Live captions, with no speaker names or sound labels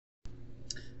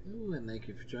Ooh, and thank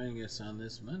you for joining us on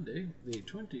this Monday, the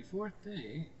 24th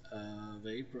day of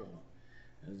April,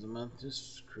 as the month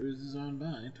just cruises on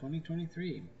by,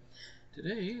 2023.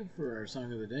 Today, for our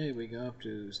song of the day, we go up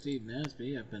to Steve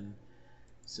Nasby up in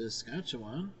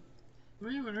Saskatchewan.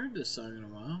 We haven't heard this song in a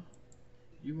while.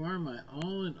 You Are My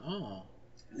All in All.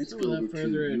 Let's go over to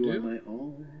You Are My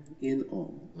All in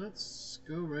All. Let's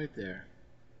go right there.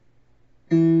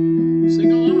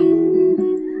 Sing along.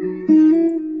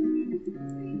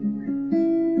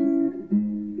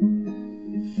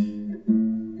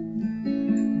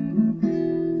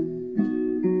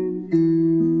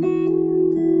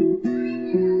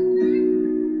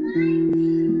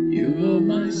 You are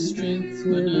my strength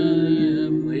when I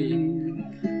am weak.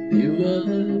 You are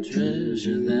the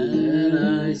treasure that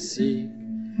I seek.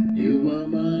 You are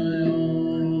my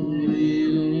all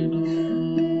in all.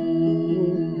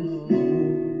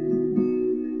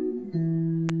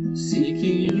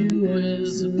 Seeking you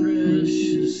as a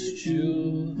precious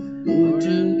jewel, or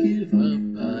to give up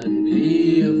I'd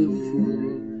be a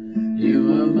fool.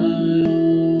 You are my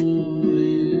all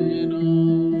in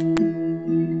all.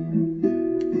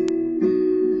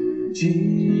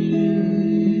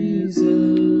 Jesus,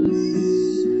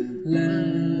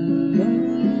 Lamb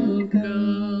of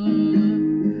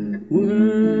God,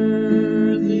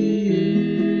 worthy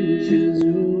is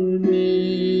your name.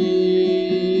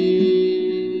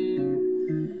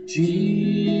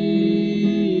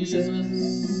 Jesus,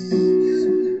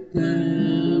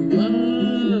 Lamb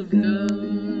of God,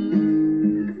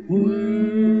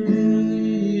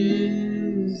 worthy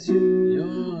is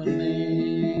your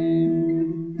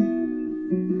name.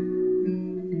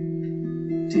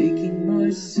 Taking my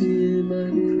sin, my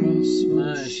cross,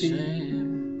 my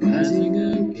shame, rising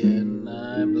again,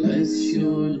 I bless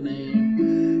your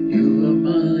name. You are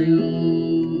my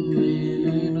all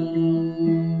in all.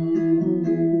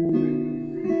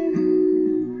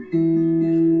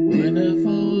 When I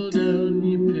fall down,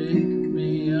 you pick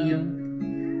me up.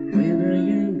 When I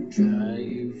am dry,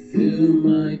 you fill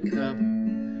my cup.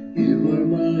 You are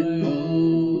my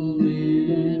all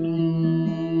in all.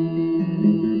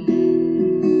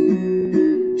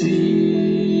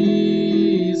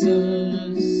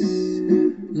 Jesus,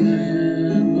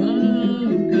 Lamb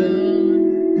of God,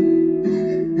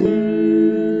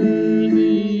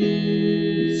 worthy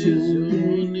is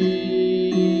your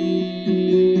name.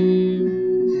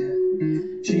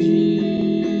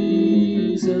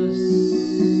 Jesus,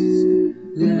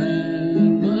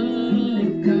 Lamb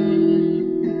of God,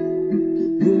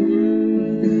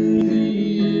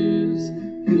 worthy is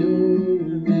your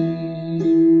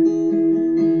name.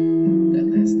 That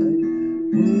last time.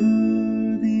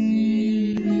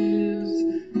 Worthy is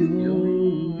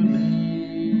your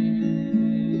name.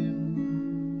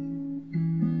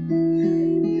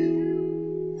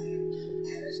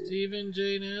 Stephen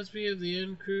J. Nasby of the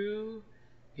End Crew.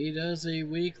 He does a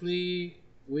weekly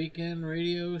weekend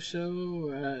radio show,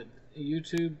 a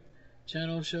YouTube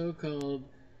channel show called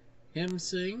Him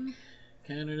Sing,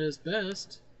 Canada's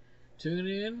Best. Tune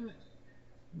in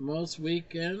most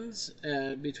weekends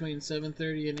at between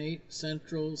 7:30 and 8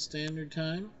 Central Standard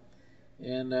Time,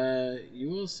 and you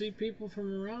will see people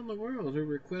from around the world who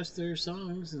request their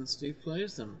songs, and Steve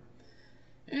plays them.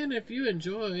 And if you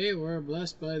enjoy or are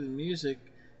blessed by the music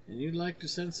and you'd like to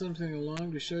send something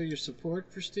along to show your support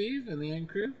for Steve and the End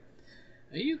Crew,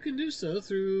 you can do so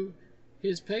through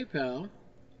his PayPal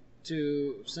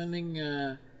to sending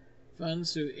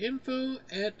funds to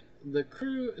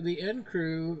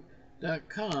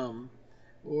info@theendcrew.com,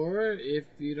 or if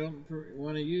you don't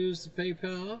want to use the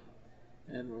PayPal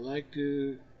and would like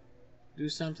to do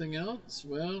something else,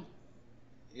 well,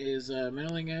 his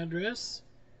mailing address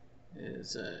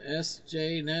is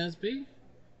S.J. Nasby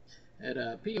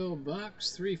at P.O.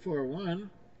 Box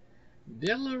 341,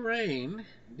 Deloraine,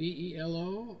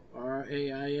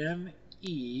 Deloraine,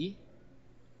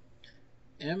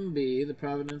 MB, the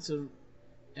province of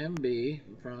MB,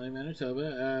 probably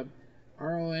Manitoba,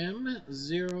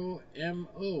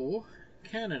 ROM0MO,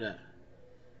 Canada.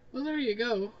 Well, there you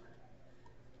go.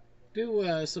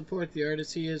 Do support the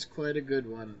artist. He is quite a good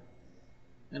one.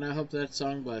 And I hope that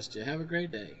song blessed you. Have a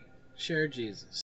great day. Share Jesus.